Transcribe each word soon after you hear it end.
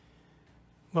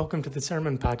Welcome to the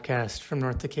Sermon Podcast from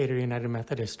North Decatur United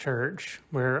Methodist Church,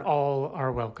 where all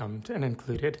are welcomed and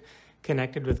included,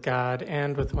 connected with God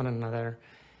and with one another,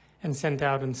 and sent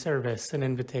out in service and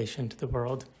invitation to the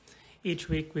world. Each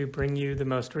week we bring you the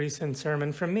most recent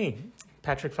sermon from me,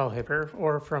 Patrick Fallhaber,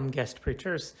 or from guest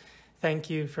preachers. Thank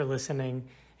you for listening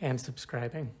and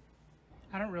subscribing.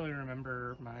 I don't really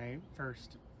remember my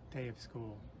first day of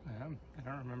school. I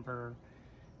don't remember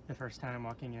the first time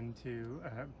walking into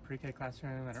a pre-K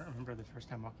classroom. I don't remember the first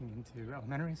time walking into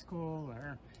elementary school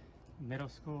or middle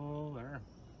school or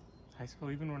high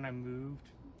school. Even when I moved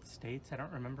states, I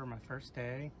don't remember my first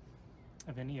day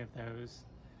of any of those.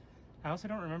 I also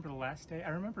don't remember the last day. I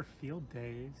remember field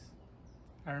days.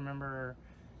 I remember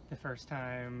the first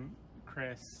time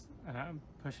Chris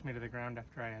pushed me to the ground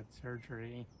after I had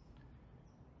surgery.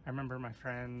 I remember my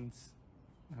friends.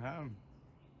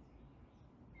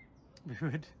 We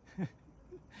would,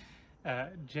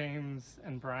 James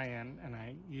and Brian and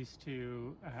I used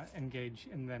to engage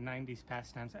in the 90s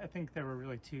pastimes. I think there were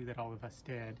really two that all of us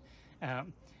did.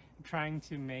 Trying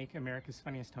to make America's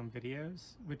Funniest Home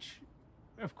Videos, which,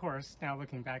 of course, now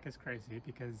looking back is crazy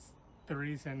because the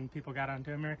reason people got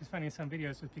onto America's Funniest Home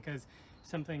Videos was because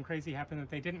something crazy happened that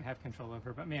they didn't have control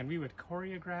over. But man, we would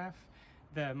choreograph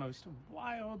the most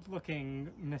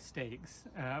wild-looking mistakes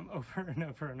over and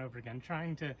over and over again,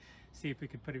 trying to see if we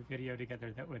could put a video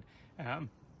together that would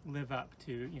live up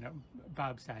to,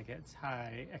 Bob Saget's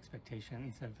high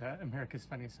expectations of America's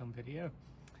Funniest Home Video.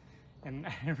 And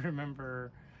I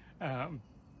remember,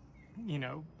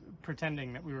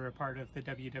 pretending that we were a part of the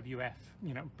WWF,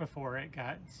 before it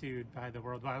got sued by the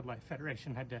World Wildlife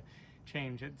Federation, had to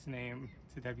change its name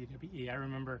to WWE. I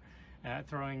remember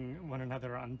throwing one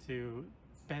another onto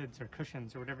beds or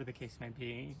cushions or whatever the case may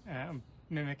be,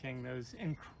 mimicking those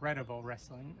incredible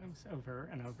wrestling moves over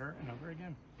and over and over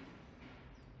again.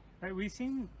 Right? We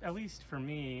seem, at least for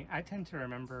me, I tend to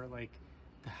remember like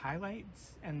the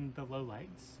highlights and the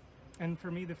lowlights. And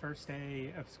for me, the first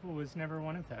day of school was never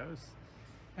one of those.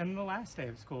 And the last day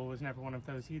of school was never one of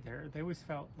those either. They always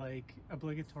felt like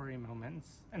obligatory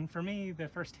moments. And for me, the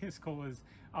first day of school was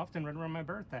often right around my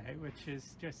birthday, which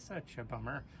is just such a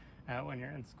bummer when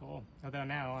you're in school. Although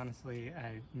now, honestly,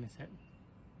 I miss it.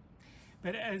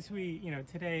 But as we,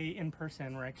 today in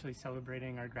person, we're actually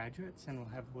celebrating our graduates, and we'll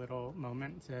have a little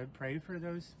moment to pray for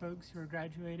those folks who are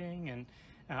graduating and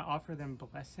offer them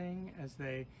blessing as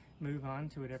they move on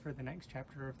to whatever the next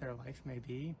chapter of their life may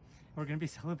be. We're going to be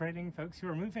celebrating folks who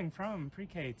are moving from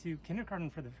pre-K to kindergarten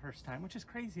for the first time, which is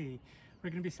crazy. We're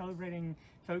going to be celebrating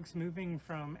folks moving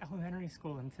from elementary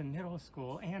school into middle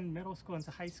school, and middle school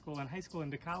into high school, and high school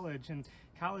into college, and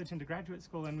college into graduate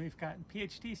school. And we've got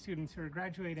PhD students who are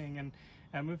graduating and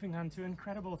moving on to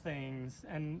incredible things,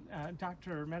 and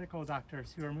medical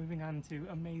doctors who are moving on to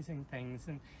amazing things.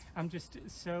 And I'm just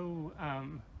so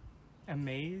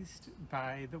amazed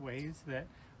by the ways that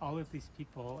all of these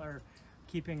people are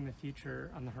keeping the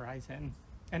future on the horizon.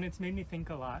 And it's made me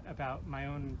think a lot about my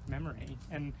own memory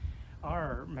and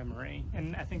our memory.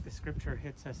 And I think the scripture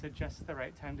hits us at just the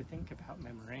right time to think about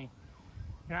memory.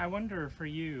 I wonder for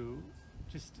you,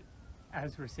 just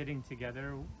as we're sitting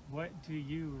together, what do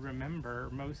you remember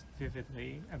most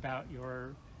vividly about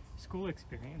your school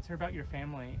experience or about your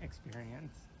family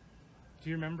experience? Do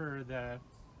you remember the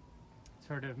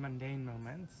sort of mundane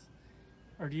moments?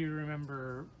 Or do you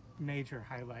remember major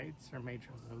highlights or major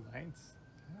lowlights?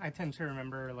 I tend to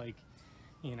remember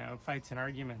fights and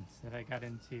arguments that I got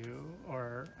into,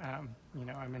 or,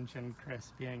 I mentioned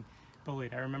Chris being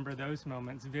bullied. I remember those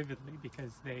moments vividly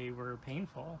because they were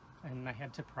painful and I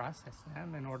had to process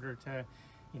them in order to,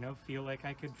 feel like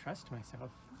I could trust myself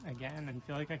again and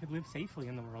feel like I could live safely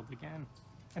in the world again.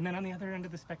 And then on the other end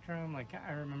of the spectrum,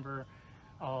 I remember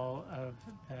all of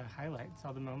the highlights,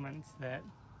 all the moments that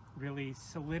really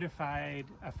solidified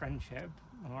a friendship,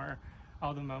 or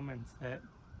all the moments that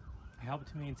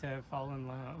helped me to fall in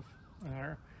love,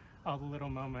 or all the little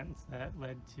moments that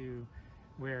led to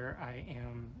where I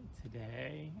am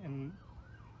today. And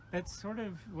that's sort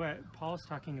of what Paul's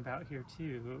talking about here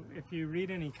too. If you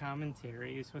read any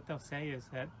commentaries, what they'll say is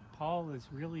that Paul is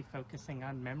really focusing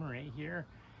on memory here,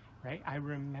 right? I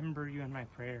remember you in my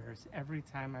prayers every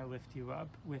time I lift you up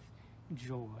with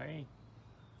joy.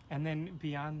 And then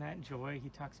beyond that joy, he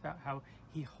talks about how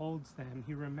he holds them,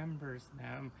 he remembers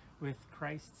them with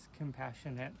Christ's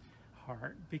compassionate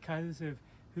heart because of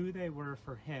who they were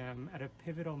for him at a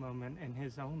pivotal moment in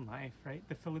his own life, right?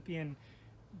 The Philippian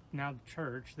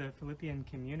church, the Philippian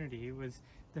community, was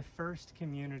the first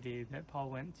community that Paul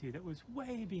went to that was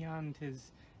way beyond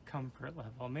his comfort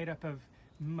level, made up of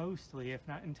mostly, if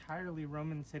not entirely,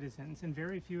 Roman citizens and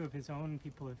very few of his own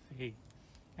people of faith.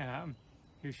 um,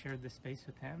 who shared the space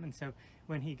with him. And so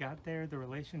when he got there, the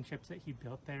relationships that he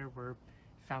built there were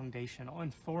foundational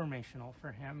and formational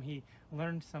for him. He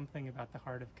learned something about the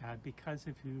heart of God because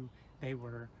of who they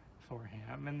were for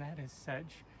him. And that is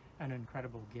such an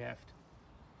incredible gift.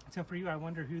 So for you, I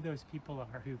wonder who those people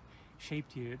are who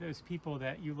shaped you, those people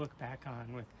that you look back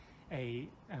on with a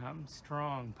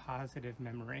strong, positive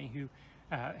memory, who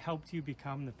helped you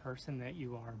become the person that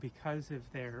you are because of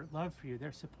their love for you,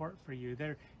 their support for you,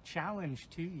 their challenge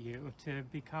to you to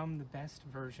become the best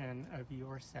version of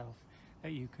yourself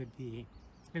that you could be.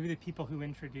 Maybe the people who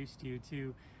introduced you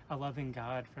to a loving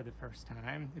God for the first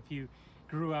time. If you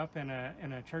grew up in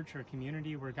a church or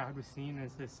community where God was seen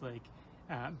as this like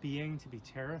being to be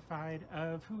terrified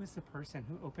of, who is the person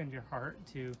who opened your heart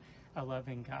to a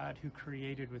loving God who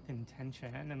created with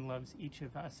intention and loves each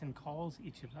of us and calls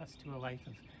each of us to a life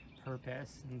of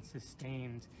purpose and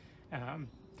sustained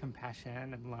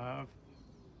compassion and love?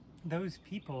 Those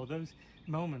people, those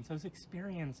moments, those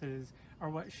experiences are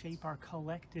what shape our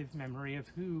collective memory of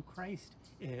who Christ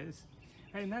is.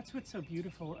 Right? And that's what's so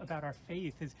beautiful about our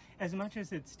faith, is as much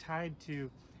as it's tied to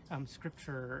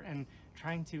scripture and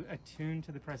trying to attune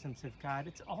to the presence of God,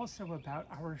 it's also about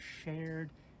our shared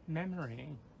memory.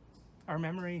 Our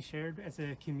memory shared as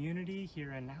a community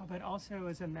here and now, but also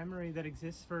as a memory that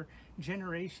exists for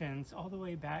generations, all the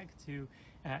way back to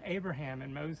Abraham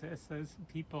and Moses, those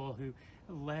people who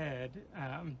led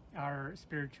our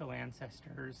spiritual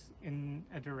ancestors in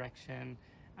a direction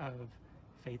of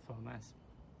faithfulness.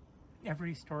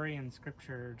 Every story in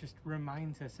Scripture just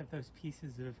reminds us of those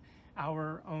pieces of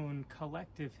our own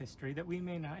collective history that we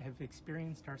may not have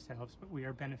experienced ourselves, but we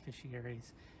are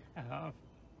beneficiaries of.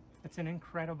 It's an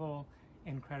incredible,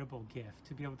 incredible gift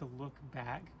to be able to look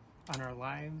back on our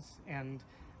lives and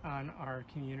on our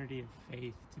community of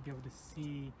faith, to be able to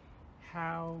see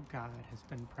how God has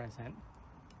been present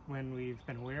when we've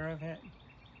been aware of it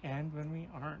and when we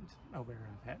aren't aware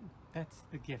of it. That's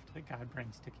the gift that God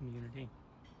brings to community.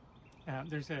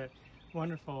 There's a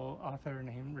wonderful author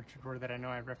named Richard Rohr that I know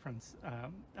I reference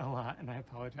a lot, and I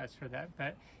apologize for that,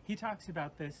 but he talks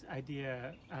about this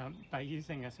idea by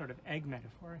using a sort of egg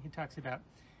metaphor. He talks about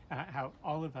how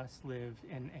all of us live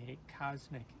in a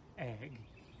cosmic egg,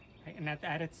 right? And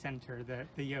at its center,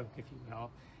 the yolk, if you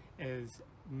will, is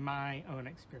my own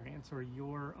experience or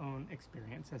your own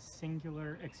experience, a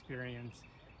singular experience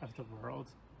of the world.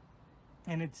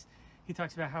 And he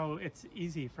talks about how it's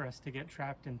easy for us to get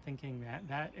trapped in thinking that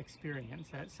that experience,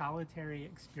 that solitary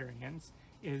experience,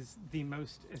 is the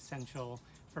most essential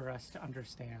for us to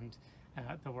understand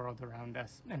the world around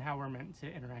us and how we're meant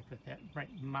to interact with it. Right?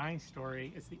 My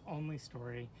story is the only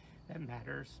story that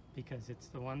matters because it's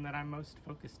the one that I'm most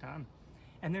focused on.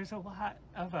 And there's a lot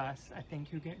of us, I think,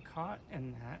 who get caught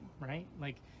in that, right?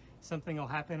 Like something will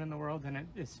happen in the world and it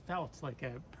is felt like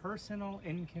a personal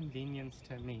inconvenience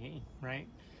to me, right?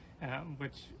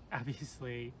 Which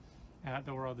obviously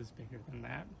the world is bigger than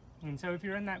that. And so if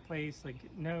you're in that place, like,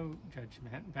 no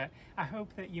judgment, but I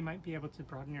hope that you might be able to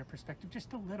broaden your perspective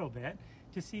just a little bit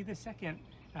to see the second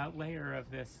layer of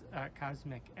this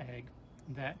cosmic egg,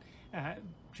 that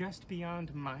just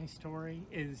beyond my story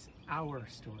is our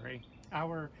story,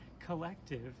 our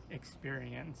collective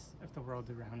experience of the world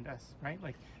around us, right?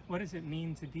 Like, what does it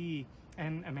mean to be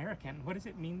an American? What does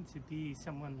it mean to be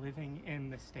someone living in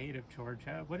the state of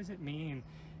Georgia? What does it mean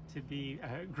to be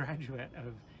a graduate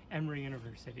of Emory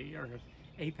University or of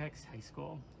Apex High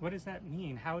School? What does that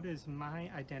mean? How does my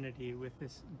identity with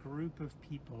this group of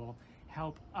people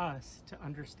help us to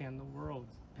understand the world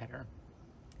better?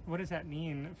 What does that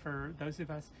mean for those of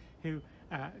us who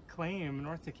claim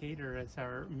North Decatur as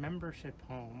our membership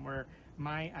home, where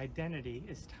my identity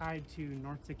is tied to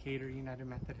North Decatur United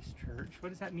Methodist Church? What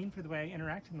does that mean for the way I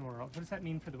interact in the world? What does that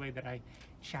mean for the way that I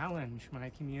challenge my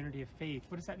community of faith?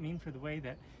 What does that mean for the way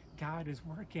that God is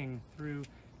working through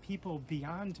people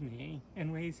beyond me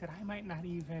in ways that I might not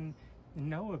even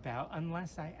know about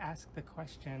unless I ask the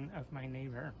question of my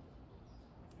neighbor?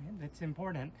 And it's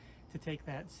important to take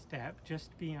that step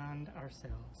just beyond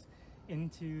ourselves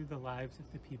into the lives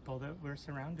of the people that we're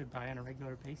surrounded by on a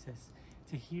regular basis,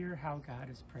 to hear how God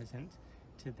is present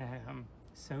to them,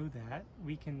 so that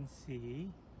we can see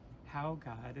how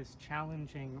God is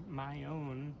challenging my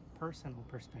own personal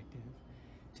perspective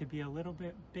to be a little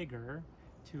bit bigger,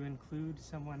 to include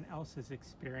someone else's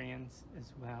experience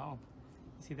as well.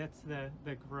 See, that's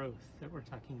the growth that we're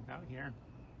talking about here.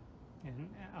 And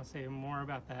I'll say more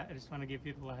about that. I just want to give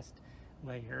you the last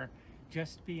layer.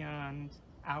 Just beyond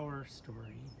our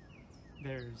story,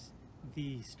 there's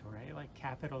the story, like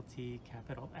capital T,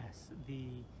 capital S, the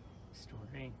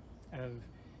story of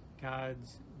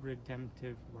God's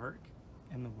redemptive work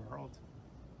in the world.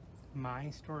 My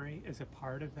story is a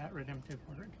part of that redemptive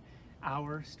work.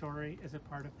 Our story is a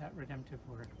part of that redemptive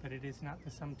work, but it is not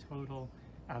the sum total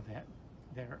of it.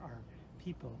 There are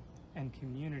people and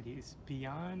communities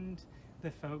beyond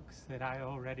the folks that I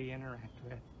already interact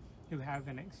with who have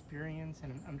an experience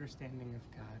and an understanding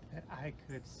of God that I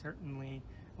could certainly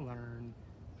learn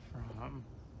from.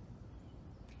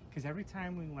 Because every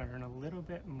time we learn a little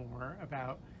bit more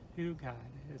about who God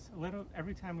is,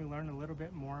 every time we learn a little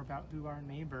bit more about who our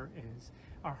neighbor is,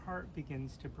 our heart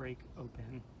begins to break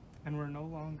open. And we're no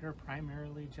longer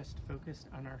primarily just focused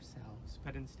on ourselves,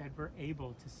 but instead we're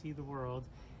able to see the world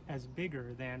as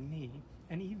bigger than me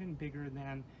and even bigger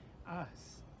than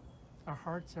us. Our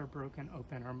hearts are broken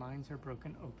open, our minds are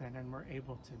broken open, and we're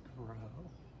able to grow.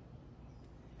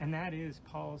 And that is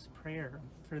Paul's prayer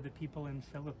for the people in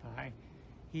Philippi.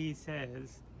 He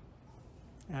says,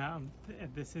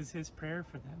 this is his prayer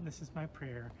for them. This is my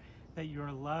prayer, that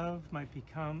your love might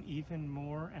become even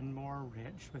more and more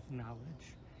rich with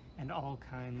knowledge and all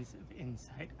kinds of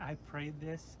insight. I pray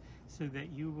this so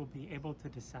that you will be able to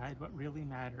decide what really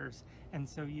matters, and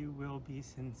so you will be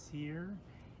sincere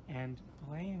and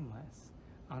blameless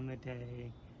on the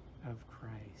day of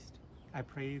Christ. I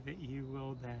pray that you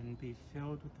will then be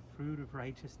filled with the fruit of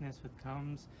righteousness that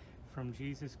comes from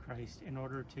Jesus Christ in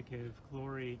order to give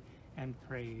glory and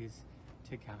praise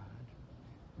to God.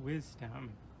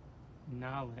 Wisdom,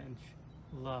 knowledge,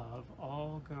 love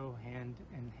all go hand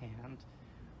in hand,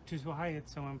 which is why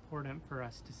it's so important for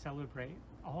us to celebrate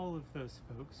all of those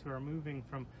folks who are moving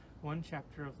from one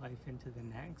chapter of life into the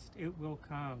next. It will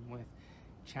come with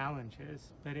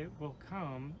challenges, but it will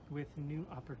come with new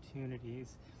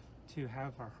opportunities to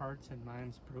have our hearts and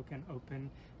minds broken open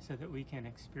so that we can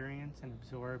experience and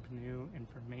absorb new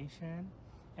information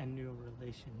and new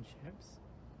relationships.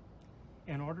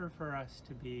 In order for us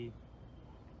to be,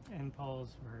 in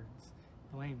Paul's words,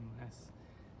 blameless,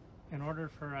 in order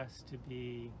for us to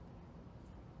be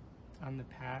on the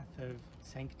path of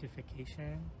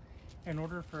sanctification, in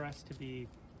order for us to be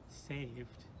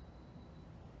saved,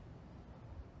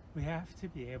 we have to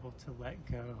be able to let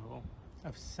go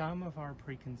of some of our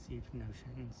preconceived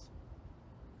notions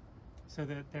so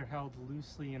that they're held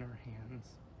loosely in our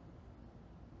hands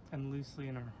and loosely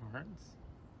in our hearts,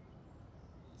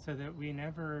 so that we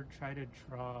never try to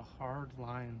draw hard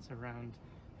lines around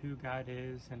who God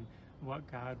is and what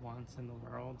God wants in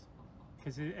the world.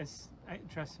 Because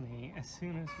trust me, as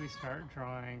soon as we start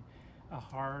drawing a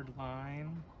hard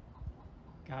line,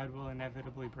 God will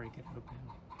inevitably break it open.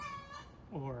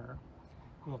 Or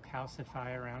we'll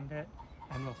calcify around it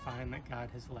and we'll find that God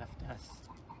has left us.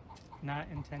 Not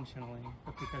intentionally,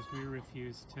 but because we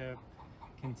refuse to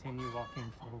continue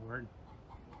walking forward.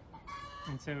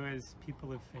 And so as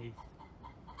people of faith,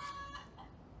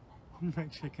 my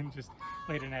chicken just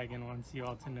laid an egg and wants you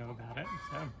all to know about it.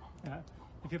 So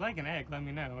if you'd like an egg, let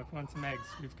me know. If you want some eggs,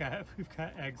 we've got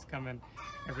eggs coming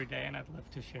every day, and I'd love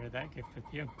to share that gift with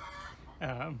you.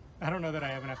 I don't know that I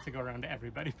have enough to go around to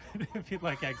everybody, but if you'd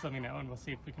like eggs, let me know, and we'll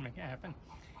see if we can make it happen.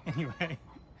 Anyway,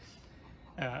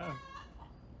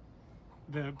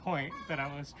 the point that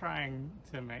I was trying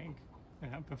to make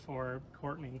before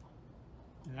Courtney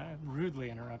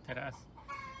rudely interrupted us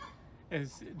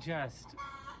is just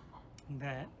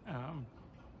that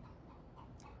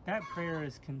that prayer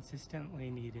is consistently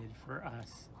needed for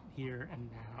us here and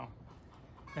now.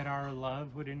 That our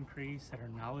love would increase, that our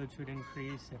knowledge would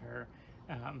increase, that our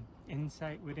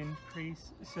insight would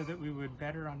increase, so that we would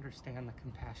better understand the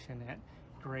compassionate,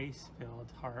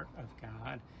 grace-filled heart of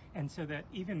God. And so that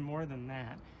even more than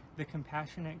that, the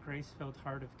compassionate, grace-filled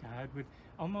heart of God would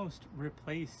almost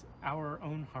replace our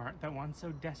own heart that wants so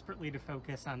desperately to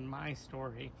focus on my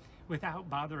story without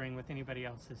bothering with anybody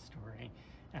else's story.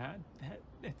 That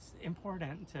it's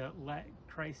important to let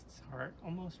Christ's heart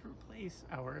almost replace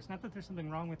ours. Not that there's something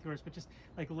wrong with yours, but just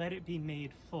like let it be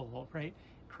made full, right?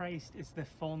 Christ is the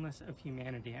fullness of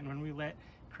humanity, and when we let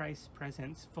Christ's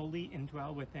presence fully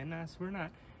indwell within us, we're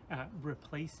not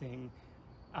replacing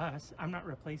us. I'm not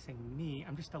replacing me.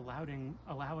 I'm just allowing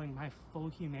my full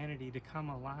humanity to come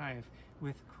alive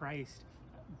with Christ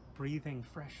breathing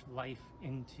fresh life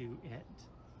into it.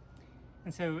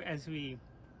 And so as we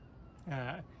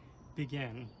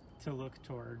begin to look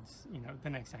towards, the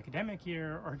next academic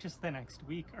year, or just the next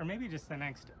week, or maybe just the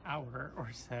next hour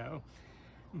or so,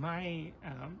 my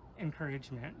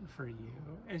encouragement for you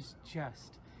is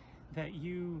just that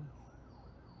you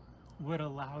would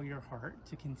allow your heart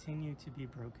to continue to be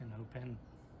broken open,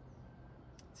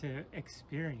 to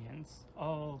experience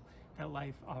all that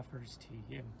life offers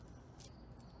to you,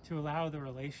 to allow the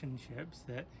relationships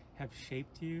that have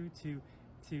shaped you to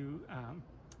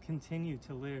continue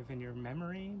to live in your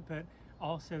memory, but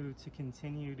also to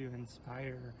continue to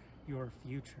inspire your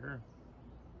future.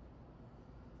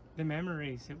 The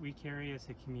memories that we carry as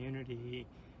a community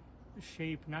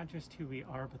shape not just who we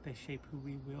are, but they shape who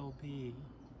we will be.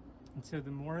 And so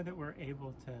the more that we're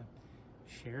able to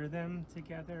share them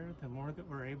together, the more that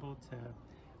we're able to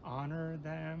honor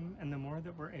them, and the more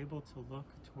that we're able to look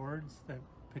towards the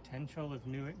potential of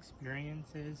new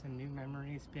experiences and new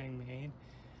memories being made,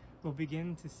 we'll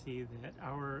begin to see that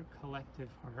our collective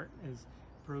heart is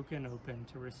broken open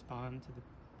to respond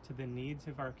to the needs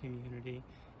of our community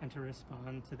and to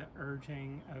respond to the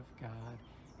urging of God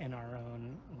in our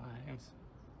own lives.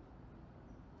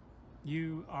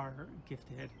 You are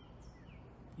gifted.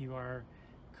 You are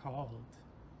called.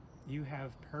 You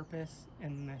have purpose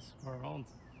in this world.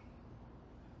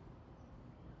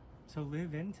 So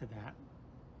live into that.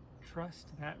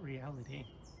 Trust that reality.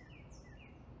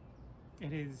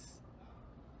 It is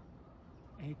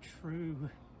a true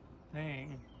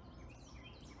thing.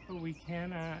 But we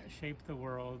cannot shape the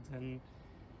world in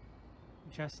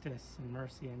justice and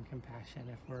mercy and compassion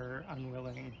if we're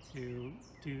unwilling to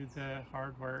do the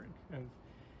hard work of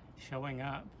showing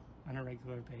up on a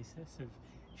regular basis, of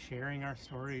sharing our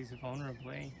stories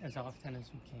vulnerably as often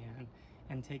as we can,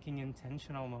 and taking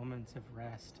intentional moments of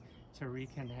rest to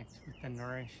reconnect with the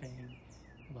nourishing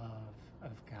love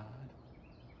of God.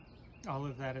 All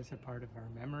of that is a part of our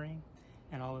memory,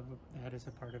 and all of that is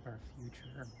a part of our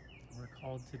future. We're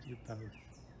called to do both,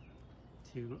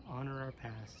 to honor our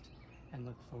past and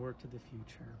look forward to the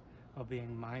future while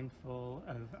being mindful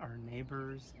of our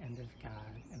neighbors and of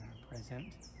God in our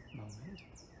present moment.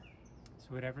 So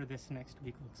whatever this next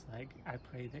week looks like, I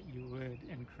pray that you would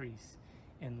increase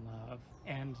in love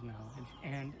and knowledge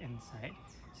and insight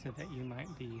so that you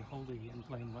might be holy and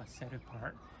blameless, set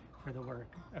apart for the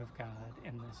work of God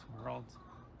in this world.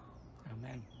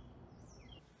 Amen.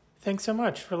 Thanks so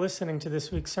much for listening to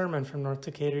this week's sermon from North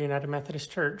Decatur United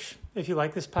Methodist Church. If you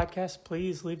like this podcast,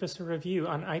 please leave us a review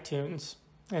on iTunes.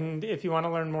 And if you want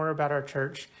to learn more about our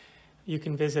church, you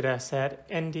can visit us at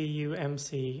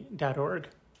ndumc.org.